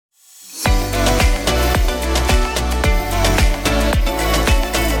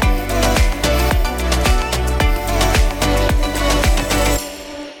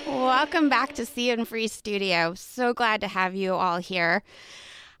back to See and Free Studio. So glad to have you all here.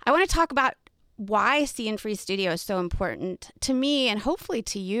 I want to talk about why See and Free Studio is so important to me and hopefully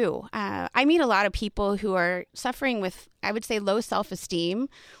to you. I meet a lot of people who are suffering with, I would say, low self-esteem,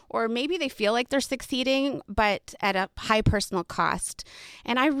 or maybe they feel like they're succeeding, but at a high personal cost.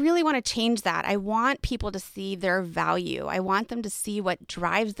 And I really want to change that. I want people to see their value. I want them to see what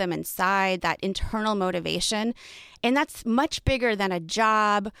drives them inside, that internal motivation. And that's much bigger than a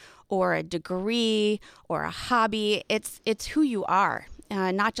job or a degree or a hobby. It's who you are.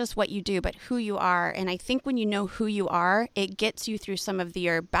 Not just what you do, but who you are. And I think when you know who you are, it gets you through some of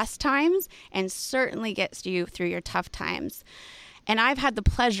your best times and certainly gets you through your tough times. And I've had the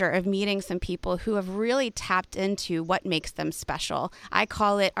pleasure of meeting some people who have really tapped into what makes them special. I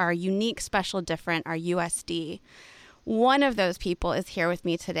call it our unique, special, different, our USD. One of those people is here with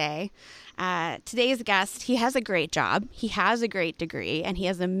me today. Today's guest, he has a great job, he has a great degree, and he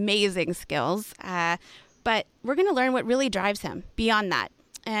has amazing skills. But we're going to learn what really drives him beyond that.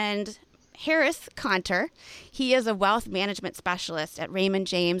 And Harris Conter, he is a wealth management specialist at Raymond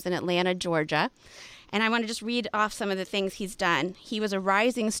James in Atlanta, Georgia. And I want to just read off some of the things he's done. He was a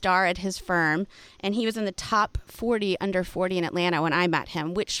rising star at his firm, and he was in the top 40 under 40 in Atlanta when I met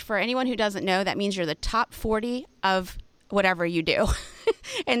him, which for anyone who doesn't know, that means you're the top 40 of whatever you do.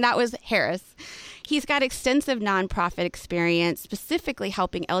 And that was Harris. He's got extensive nonprofit experience, specifically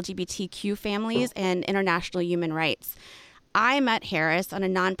helping LGBTQ families and international human rights. I met Harris on a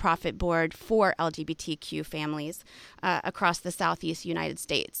nonprofit board for LGBTQ families across the Southeast United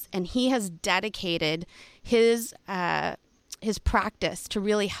States, and he has dedicated his practice to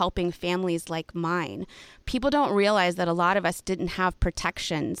really helping families like mine. People don't realize that a lot of us didn't have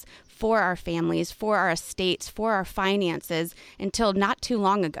protections for our families, for our estates, for our finances until not too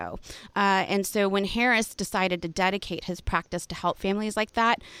long ago. And so when Harris decided to dedicate his practice to help families like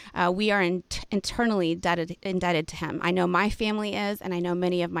that, we are internally indebted to him. I know my family is, and I know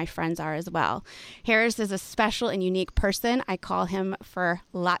many of my friends are as well. Harris is a special and unique person. I call him for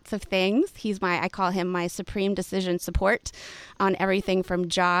lots of things. I call him my supreme decision support on everything from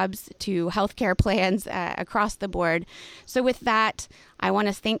jobs to healthcare plans across the board. So with that, I want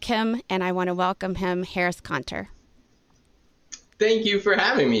to thank him and I want to welcome him, Harris Conter. Thank you for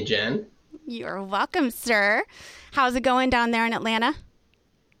having me, Jen. You're welcome, sir. How's it going down there in Atlanta?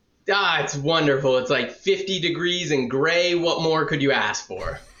 It's wonderful. It's like 50 degrees and gray. What more could you ask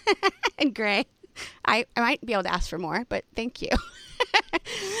for? And gray. I might be able to ask for more, but thank you.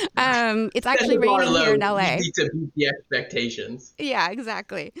 It's actually raining here in LA. Easy to beat the expectations. Yeah,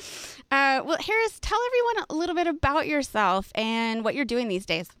 exactly. Well, Harris, tell everyone a little bit about yourself and what you're doing these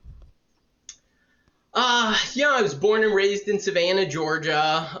days. I was born and raised in Savannah,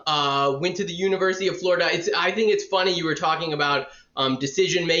 Georgia. Went to the University of Florida. I think it's funny you were talking about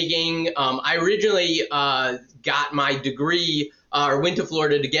decision making. I originally got my degree, or went to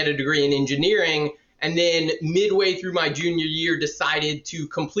Florida to get a degree in engineering. And then midway through my junior year, decided to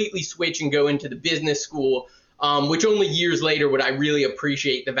completely switch and go into the business school, which only years later would I really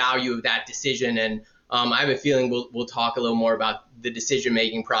appreciate the value of that decision. And I have a feeling we'll talk a little more about the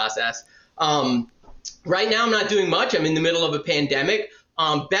decision-making process. Right now, I'm not doing much. I'm in the middle of a pandemic.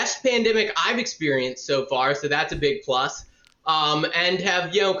 Best pandemic I've experienced so far, so that's a big plus. And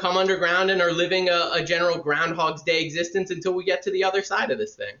have, come underground and are living a general Groundhog's Day existence until we get to the other side of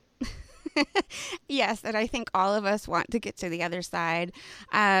this thing. Yes, and I think all of us want to get to the other side.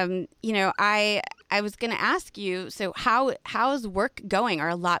 I was going to ask you, so how's work going? Are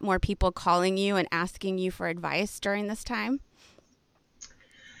a lot more people calling you and asking you for advice during this time?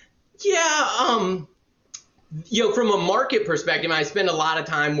 Yeah, from a market perspective, I spend a lot of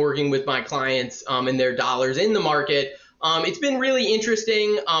time working with my clients and their dollars in the market. It's been really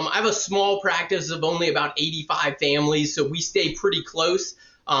interesting. I have a small practice of only about 85 families, so we stay pretty close.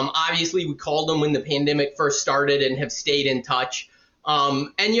 Obviously, we called them when the pandemic first started and have stayed in touch.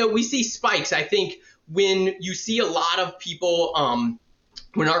 We see spikes. I think when you see a lot of people,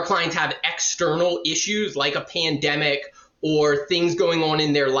 when our clients have external issues like a pandemic or things going on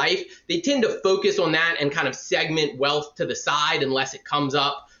in their life, they tend to focus on that and kind of segment wealth to the side unless it comes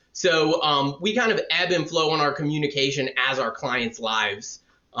up. So we kind of ebb and flow on our communication as our clients' lives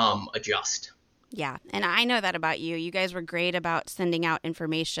adjust. Yeah, and I know that about you. You guys were great about sending out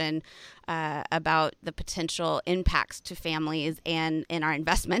information about the potential impacts to families and in our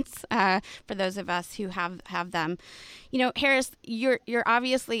investments for those of us who have them. Harris, you're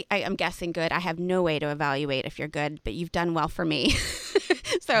obviously, I'm guessing, good. I have no way to evaluate if you're good, but you've done well for me.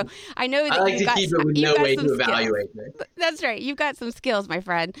 So I know that I like to keep it with no way to evaluate me. That's right. You've got some skills, my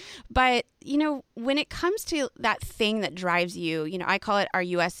friend. But, when it comes to that thing that drives you, I call it our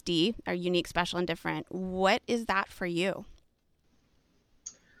USD, our unique, special, and different. What is that for you?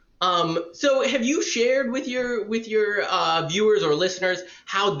 So have you shared with your viewers or listeners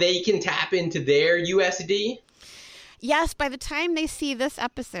how they can tap into their USD? Yes, by the time they see this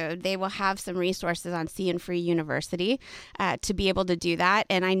episode, they will have some resources on See and Free University to be able to do that.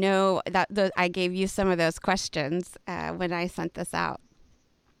 And I know that I gave you some of those questions when I sent this out.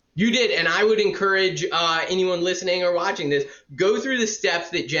 You did, and I would encourage anyone listening or watching this, go through the steps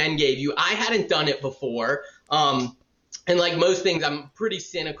that Jen gave you. I hadn't done it before. And like most things, I'm pretty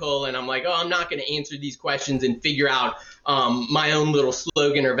cynical, and I'm like, I'm not going to answer these questions and figure out my own little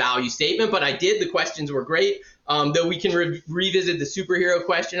slogan or value statement. But I did. The questions were great. Though we can revisit the superhero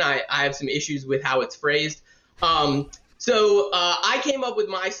question. I have some issues with how it's phrased. So I came up with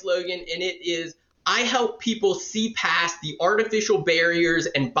my slogan, and it is, I help people see past the artificial barriers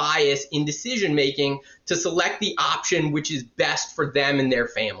and bias in decision making to select the option which is best for them and their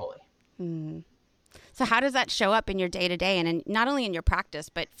family. Mm. So how does that show up in your day-to-day and not only in your practice,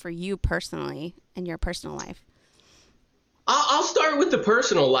 but for you personally in your personal life? I'll start with the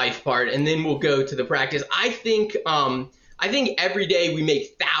personal life part, and then we'll go to the practice. I think every day we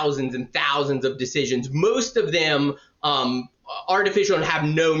make thousands and thousands of decisions, most of them artificial and have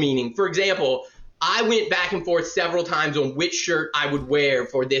no meaning. For example, I went back and forth several times on which shirt I would wear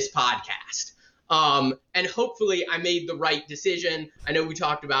for this podcast. And hopefully I made the right decision. I know we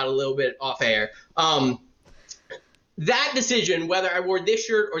talked about it a little bit off air. That decision, whether I wore this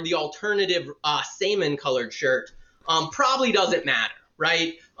shirt or the alternative salmon colored shirt, probably doesn't matter,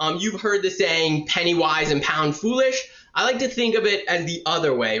 right? You've heard the saying penny wise and pound foolish. I like to think of it as the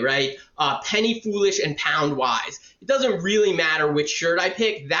other way, right? Penny foolish and pound wise. It doesn't really matter which shirt I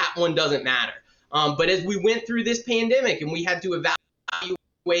pick. That one doesn't matter. But as we went through this pandemic and we had to evaluate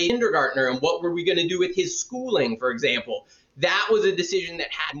kindergartner and what were we going to do with his schooling, for example, that was a decision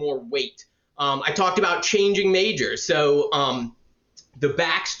that had more weight. I talked about changing majors. So the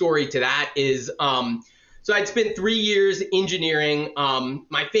backstory to that is, so I'd spent 3 years engineering.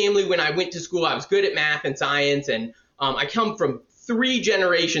 My family, when I went to school, I was good at math and science, and I come from 3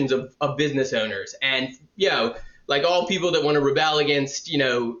 generations of business owners. And, like all people that want to rebel against,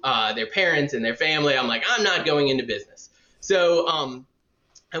 their parents and their family, I'm like, I'm not going into business. So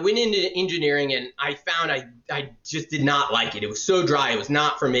I went into engineering, and I found I just did not like it. It was so dry. It was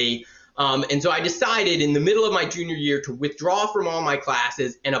not for me. And so I decided in the middle of my junior year to withdraw from all my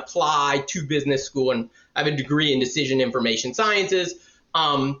classes and apply to business school. And I have a degree in decision information sciences.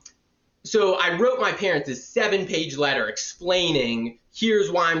 So I wrote my parents a 7-page letter explaining, here's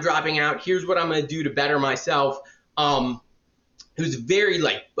why I'm dropping out. Here's what I'm going to do to better myself. It was very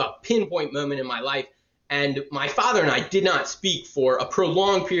like a pinpoint moment in my life. And my father and I did not speak for a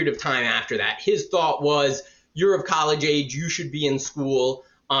prolonged period of time after that. His thought was, you're of college age, you should be in school.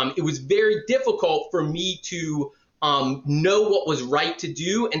 It was very difficult for me to know what was right to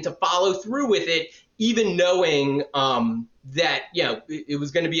do and to follow through with it, even knowing that, it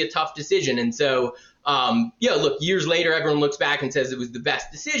was going to be a tough decision. And so, look, years later, everyone looks back and says it was the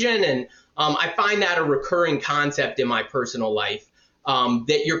best decision. And I find that a recurring concept in my personal life,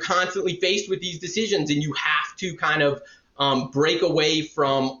 that you're constantly faced with these decisions and you have to kind of break away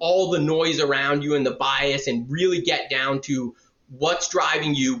from all the noise around you and the bias and really get down to what's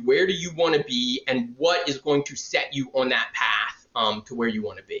driving you, where do you want to be, and what is going to set you on that path to where you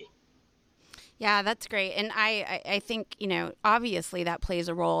want to be. Yeah, that's great. And I think, obviously that plays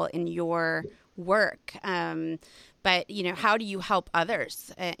a role in your work. But, how do you help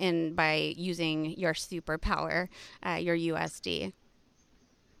others by using your superpower, your USD?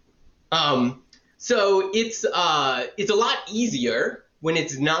 So it's a lot easier when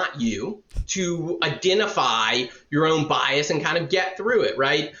it's not you to identify your own bias and kind of get through it,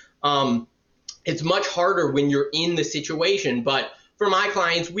 right? It's much harder when you're in the situation, but for my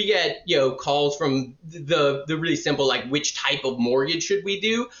clients, we get, calls from the really simple, like which type of mortgage should we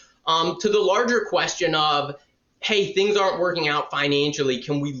do, to the larger question of, hey, things aren't working out financially.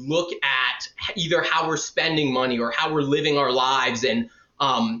 Can we look at either how we're spending money or how we're living our lives? And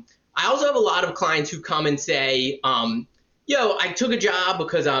I also have a lot of clients who come and say, I took a job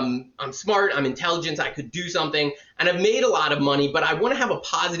because I'm smart, I'm intelligent, I could do something, and I've made a lot of money, but I want to have a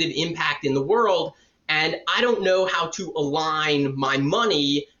positive impact in the world, and I don't know how to align my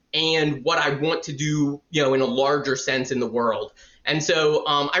money and what I want to do, in a larger sense in the world. And so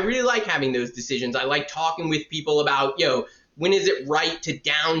I really like having those decisions. I like talking with people about, when is it right to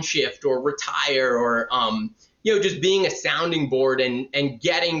downshift or retire or, just being a sounding board and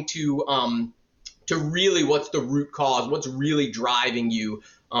getting to really what's the root cause, what's really driving you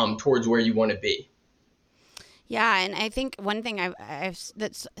towards where you want to be. Yeah, and I think one thing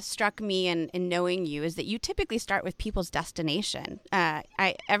that's struck me in knowing you is that you typically start with people's destination.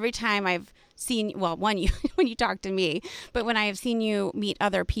 Every time I've seen, well, when you talk to me, but when I have seen you meet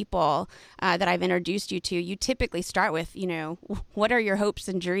other people that I've introduced you to, you typically start with, what are your hopes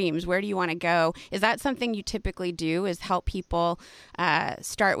and dreams? Where do you want to go? Is that something you typically do, is help people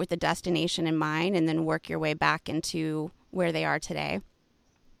start with the destination in mind and then work your way back into where they are today?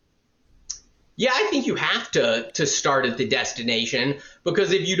 Yeah, I think you have to start at the destination,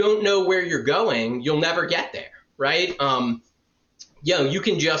 because if you don't know where you're going, you'll never get there, right? You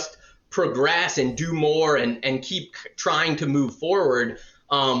can just progress and do more and keep trying to move forward.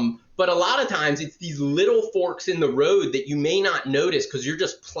 But a lot of times it's these little forks in the road that you may not notice because you're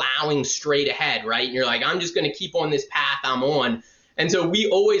just plowing straight ahead, right? And you're like, I'm just going to keep on this path I'm on. And so we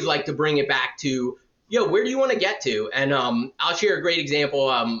always like to bring it back to, where do you want to get to? And I'll share a great example.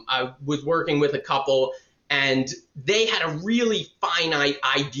 I was working with a couple, and they had a really finite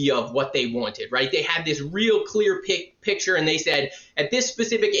idea of what they wanted, right? They had this real clear picture, and they said, at this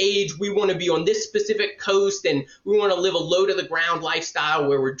specific age, we want to be on this specific coast, and we want to live a low-to-the-ground lifestyle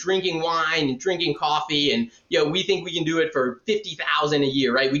where we're drinking wine and drinking coffee, and we think we can do it for $50,000 a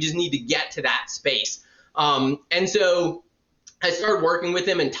year, right? We just need to get to that space. And so I started working with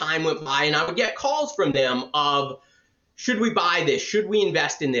them, and time went by, and I would get calls from them of, should we buy this? Should we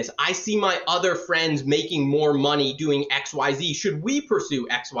invest in this? I see my other friends making more money doing XYZ. Should we pursue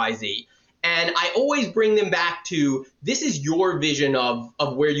XYZ? And I always bring them back to, this is your vision of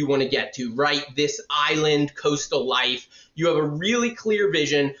where you want to get to, right? This island coastal life. You have a really clear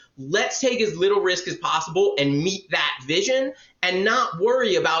vision. Let's take as little risk as possible and meet that vision and not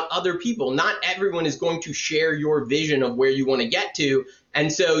worry about other people. Not everyone is going to share your vision of where you want to get to.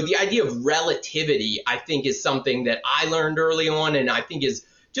 And so the idea of relativity, I think, is something that I learned early on, and I think is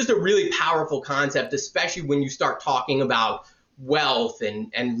just a really powerful concept, especially when you start talking about wealth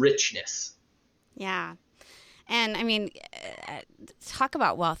and richness. Yeah. And I mean, talk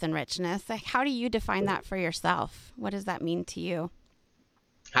about wealth and richness. Like, how do you define that for yourself? What does that mean to you?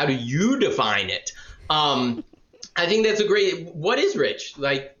 How do you define it? I think that's what is rich?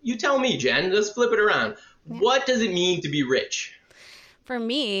 Like, you tell me, Jen, let's flip it around. Yeah. What does it mean to be rich? For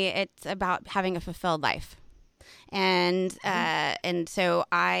me, it's about having a fulfilled life. And so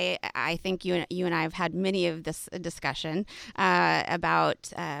I think you and I have had many of this discussion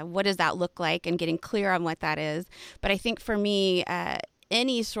about what does that look like and getting clear on what that is. But I think for me,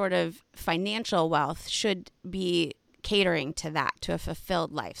 any sort of financial wealth should be catering to that, to a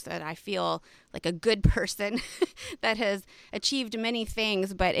fulfilled life, so that I feel like a good person that has achieved many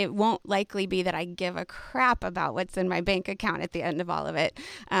things, but it won't likely be that I give a crap about what's in my bank account at the end of all of it.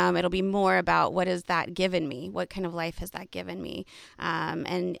 It'll be more about, what has that given me? What kind of life has that given me?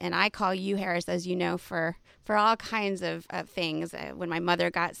 And I call you, Harris, as you know, for all kinds of things. When my mother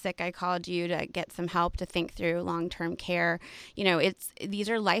got sick, I called you to get some help to think through long-term care. These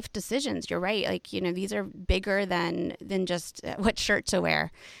are life decisions. You're right. Like, these are bigger than just what shirt to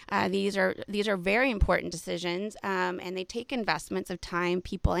wear. These are very important decisions, and they take investments of time,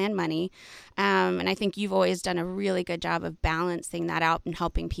 people, and money. And I think you've always done a really good job of balancing that out and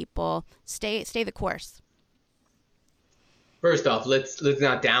helping people stay the course. First off, let's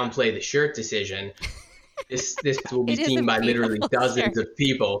not downplay the shirt decision. This will be seen by literally dozens of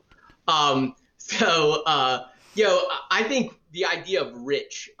people. I think the idea of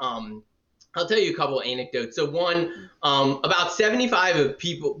rich. I'll tell you a couple of anecdotes. So one, about 75%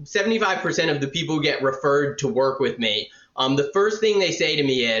 of the people who get referred to work with me, the first thing they say to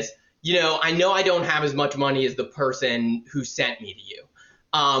me is, I know I don't have as much money as the person who sent me to you.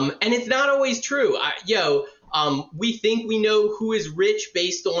 And it's not always true. We think we know who is rich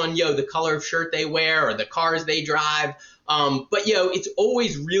based on, the color of shirt they wear or the cars they drive. But it's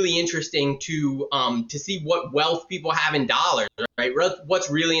always really interesting to see what wealth people have in dollars, right? What's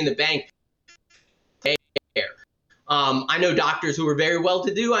really in the bank. I know doctors who are very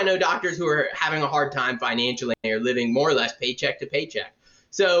well-to-do. I know doctors who are having a hard time financially and are living more or less paycheck to paycheck.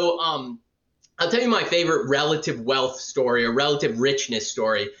 So I'll tell you my favorite relative wealth story or relative richness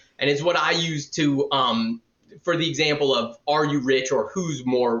story, and it's what I use to for the example of, are you rich, or who's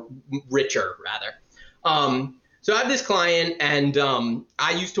more richer, rather. So I have this client, and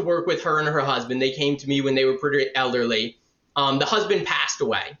I used to work with her and her husband. They came to me when they were pretty elderly. The husband passed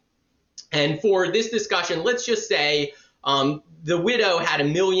away. And for this discussion, let's just say the widow had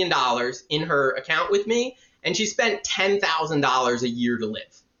 $1 million in her account with me, and she spent $10,000 a year to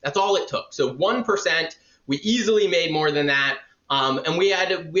live. That's all it took. So 1% We easily made more than that. And we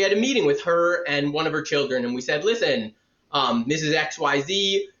had a meeting with her and one of her children, and we said, listen, Mrs.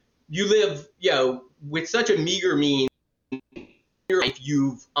 XYZ, you live, with such a meager means your life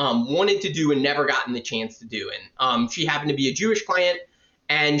you've wanted to do and never gotten the chance to do. And she happened to be a Jewish client,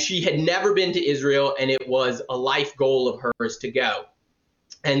 and she had never been to Israel, and it was a life goal of hers to go.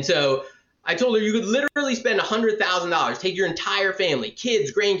 And so I told her you could literally spend $100,000, take your entire family,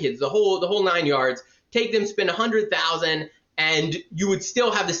 kids, grandkids, the whole 9 yards, take them, spend $100,000, and you would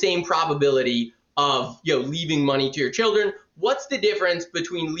still have the same probability of leaving money to your children. What's the difference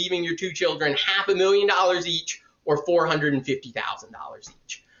between leaving your two children $500,000 each or $450,000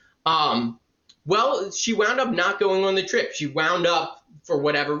 each? Well, she wound up not going on the trip. She wound up, for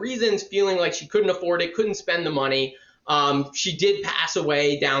whatever reasons, feeling like she couldn't afford it, couldn't spend the money. She did pass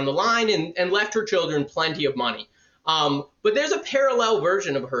away down the line and left her children plenty of money. But there's a parallel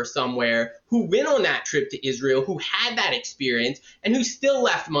version of her somewhere who went on that trip to Israel, who had that experience, and who still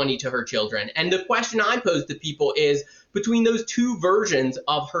left money to her children. And the question I pose to people is, between those two versions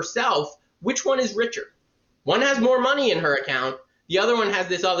of herself, which one is richer? One has more money in her account. The other one has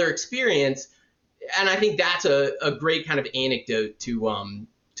this other experience. And I think that's a great kind of anecdote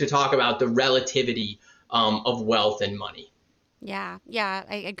to talk about the relativity of wealth and money. Yeah,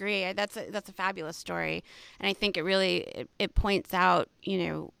 I agree. That's a fabulous story, and I think it really it points out,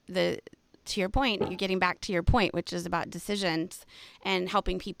 to your point, you're getting back to your point, which is about decisions and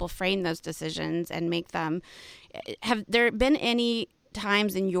helping people frame those decisions and make them. Have there been any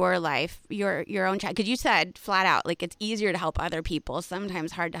times in your life, your own child, because you said flat out, like, it's easier to help other people,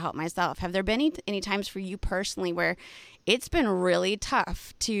 sometimes hard to help myself. Have there been any times for you personally where it's been really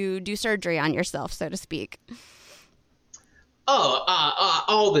tough to do surgery on yourself, so to speak?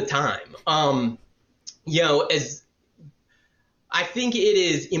 All the time. As I think it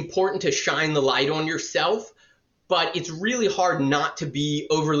is important to shine the light on yourself, but it's really hard not to be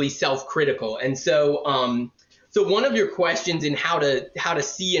overly self-critical. And so, so one of your questions in how to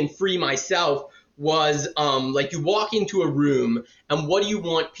see and free myself was, like, you walk into a room and what do you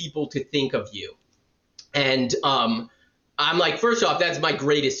want people to think of you? And, I'm like, first off, that's my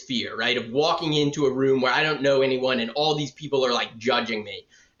greatest fear, right? Of walking into a room where I don't know anyone and all these people are like judging me.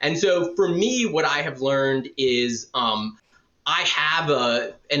 And so for me, what I have learned is I have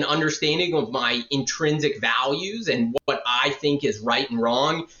an understanding of my intrinsic values and what I think is right and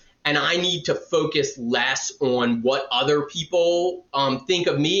wrong. And I need to focus less on what other people think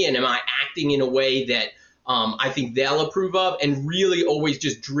of me, and am I acting in a way that I think they'll approve of, and really always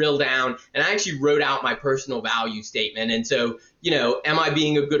just drill down. And I actually wrote out my personal value statement. And so, am I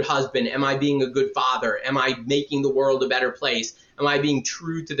being a good husband? Am I being a good father? Am I making the world a better place? Am I being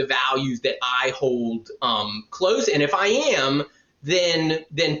true to the values that I hold close? And if I am, then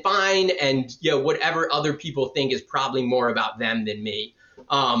fine. And, whatever other people think is probably more about them than me.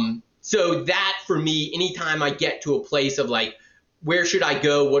 So that, for me, anytime I get to a place of like, where should I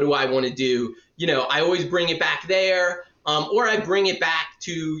go? What do I want to do? I always bring it back there, or I bring it back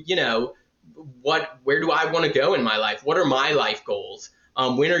to, where do I want to go in my life? What are my life goals?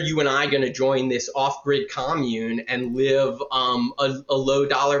 When are you and I going to join this off-grid commune and live a low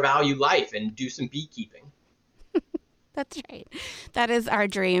dollar value life and do some beekeeping? That's right. That is our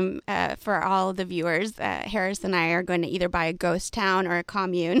dream for all the viewers. Harris and I are going to either buy a ghost town or a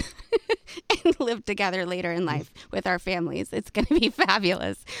commune and live together later in life with our families. It's going to be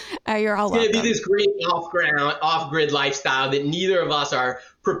fabulous. You're all welcome. It's going to be this great off-grid lifestyle that neither of us are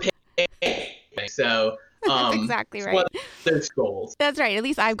prepared for. So that's exactly right. Those goals. That's right. At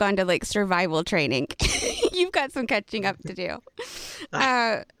least I've gone to like survival training. You've got some catching up to do.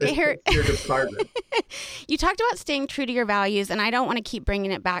 Your department. You talked about staying true to your values, and I don't want to keep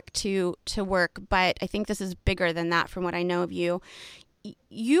bringing it back to work, but I think this is bigger than that from what I know of you.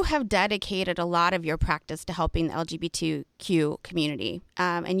 You have dedicated a lot of your practice to helping the LGBTQ community,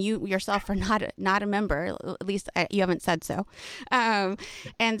 and you yourself are not a member. At least you haven't said so.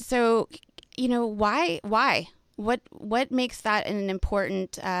 And so, why? What makes that an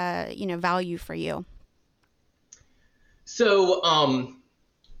important value for you? So,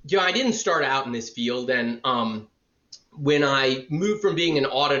 I didn't start out in this field, and when I moved from being an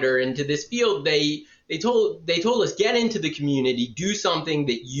auditor into this field, they told us, get into the community, do something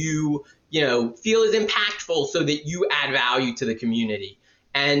that you feel is impactful, so that you add value to the community.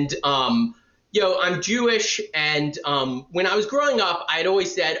 And I'm Jewish, and when I was growing up, I'd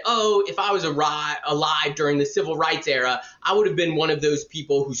always said, if I was alive during the civil rights era, I would have been one of those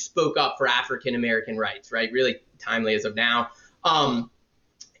people who spoke up for African American rights, right? Really timely as of now.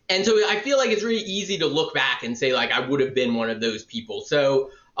 And so I feel like it's really easy to look back and say, like, I would have been one of those people.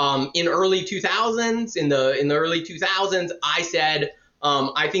 So in early 2000s, in the early 2000s, I said,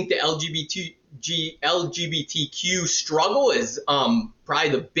 I think the LGBTQ struggle is probably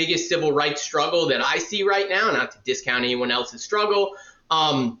the biggest civil rights struggle that I see right now, not to discount anyone else's struggle.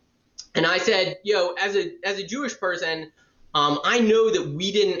 And I said, as a Jewish person, I know that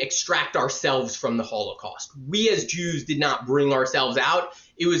we didn't extract ourselves from the Holocaust. We as Jews did not bring ourselves out.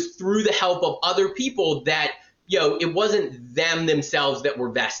 It was through the help of other people that, it wasn't them themselves that were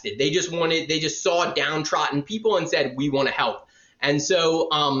vested. They just saw downtrodden people and said, we want to help. And so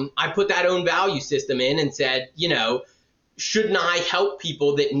I put that own value system in and said, shouldn't I help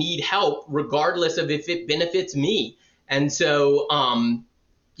people that need help regardless of if it benefits me? And so,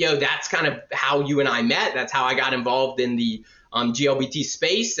 that's kind of how you and I met. That's how I got involved in the GLBT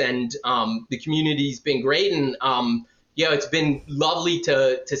space, and the community's been great. And, it's been lovely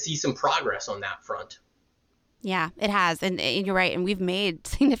to see some progress on that front. Yeah, it has. And you're right. And we've made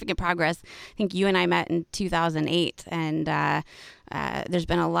significant progress. I think you and I met in 2008, and there's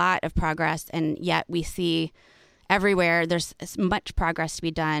been a lot of progress. And yet we see everywhere there's much progress to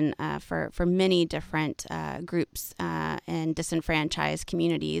be done for many different groups and disenfranchised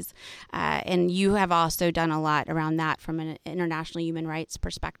communities. And you have also done a lot around that from an international human rights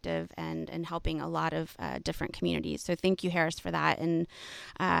perspective and helping a lot of different communities. So thank you, Harris, for that. And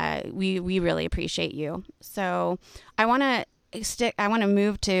we really appreciate you. So I want to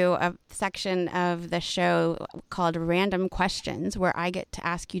move to a section of the show called Random Questions, where I get to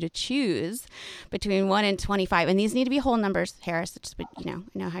ask you to choose between 1 and 25. And these need to be whole numbers, Harris. Just, I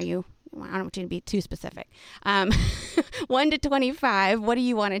know how you, I don't want you to be too specific. 1 to 25, what do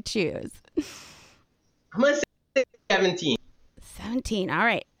you want to choose? I'm going to say 17. 17. All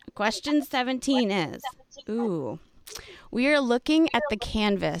right. Question 17 is, we are looking at the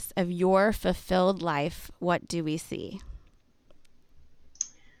canvas of your fulfilled life. What do we see?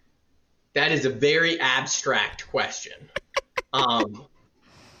 That is a very abstract question.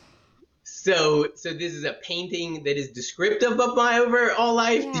 So this is a painting that is descriptive of my overall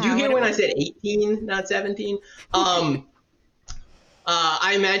life. Yeah, did you hear when I said 18, not 17? I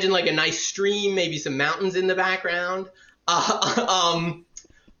imagine like a nice stream, maybe some mountains in the background.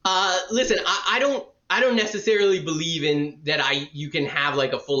 Listen, I don't necessarily believe in that you can have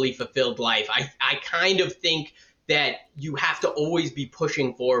like a fully fulfilled life. I kind of think that you have to always be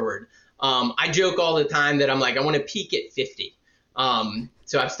pushing forward. I joke all the time that I'm like, I want to peak at 50.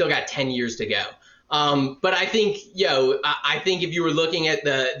 So I've still got 10 years to go. But I think, I think if you were looking at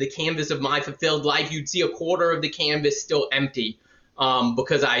the canvas of my fulfilled life, you'd see a quarter of the canvas still empty.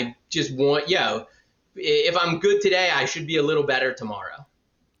 Because I just want, if I'm good today, I should be a little better tomorrow.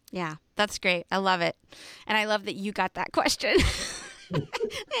 Yeah, that's great. I love it. And I love that you got that question.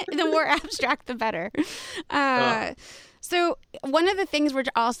 The more abstract, the better. So one of the things we're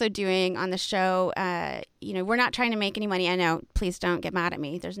also doing on the show, we're not trying to make any money. I know, please don't get mad at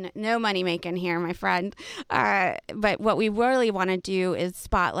me. There's no money making here, my friend. But what we really want to do is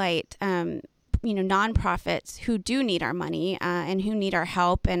spotlight, nonprofits who do need our money and who need our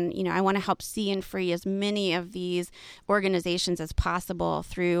help. And, I want to help see and free as many of these organizations as possible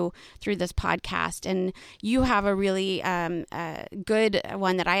through this podcast. And you have a really good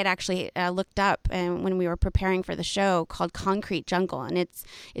one that I had actually looked up when we were preparing for the show called Concrete Jungle. And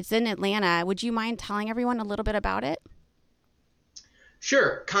it's in Atlanta. Would you mind telling everyone a little bit about it?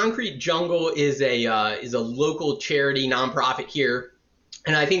 Sure. Concrete Jungle is a local charity nonprofit here.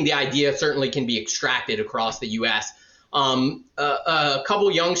 And I think the idea certainly can be extracted across the U.S. A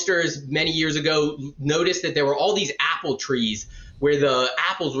couple youngsters many years ago noticed that there were all these apple trees where the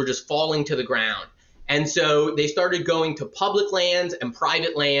apples were just falling to the ground. And so they started going to public lands and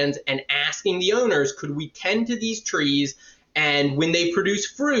private lands and asking the owners, could we tend to these trees? And when they produce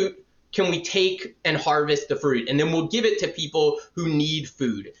fruit, can we take and harvest the fruit? And then we'll give it to people who need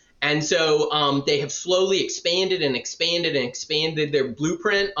food. And so they have slowly expanded their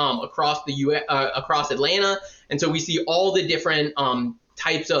blueprint across across Atlanta. And so we see all the different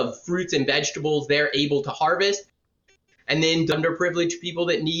types of fruits and vegetables they're able to harvest. And then underprivileged people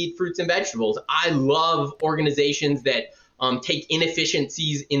that need fruits and vegetables. I love organizations that take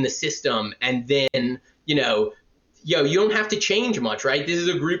inefficiencies in the system and then, you don't have to change much, right? This is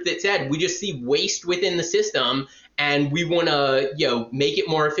a group that said we just see waste within the system. And we want to, make it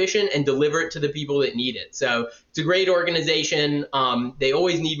more efficient and deliver it to the people that need it. So it's a great organization. They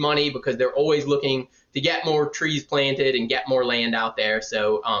always need money because they're always looking to get more trees planted and get more land out there.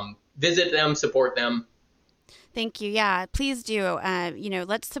 So visit them, support them. Thank you. Yeah, please do.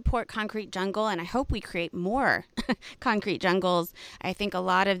 Let's support Concrete Jungle, and I hope we create more concrete jungles. I think a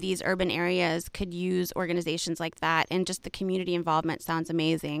lot of these urban areas could use organizations like that, and just the community involvement sounds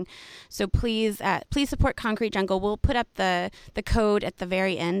amazing. So please support Concrete Jungle. We'll put up the code at the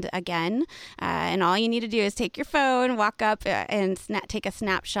very end again, and all you need to do is take your phone, walk up, and take a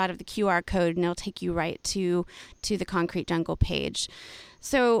snapshot of the QR code, and it'll take you right to the Concrete Jungle page.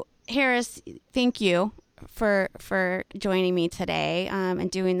 So Harris, thank you for joining me today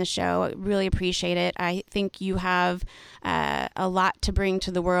and doing the show. I really appreciate it. I think you have a lot to bring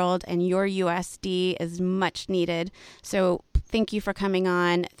to the world, and your USD is much needed. So thank you for coming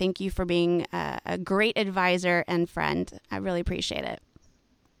on. Thank you for being a great advisor and friend. I really appreciate it.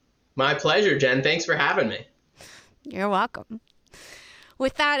 My pleasure, Jen. Thanks for having me. You're welcome.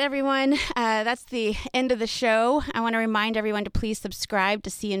 With that, everyone, that's the end of the show. I want to remind everyone to please subscribe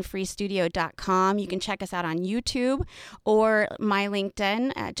to seeandfreestudio.com. You can check us out on YouTube or my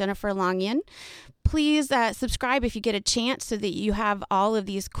LinkedIn, Jennifer Longian. Please subscribe if you get a chance so that you have all of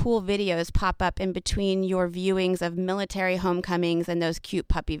these cool videos pop up in between your viewings of military homecomings and those cute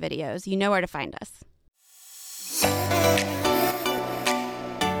puppy videos. You know where to find us.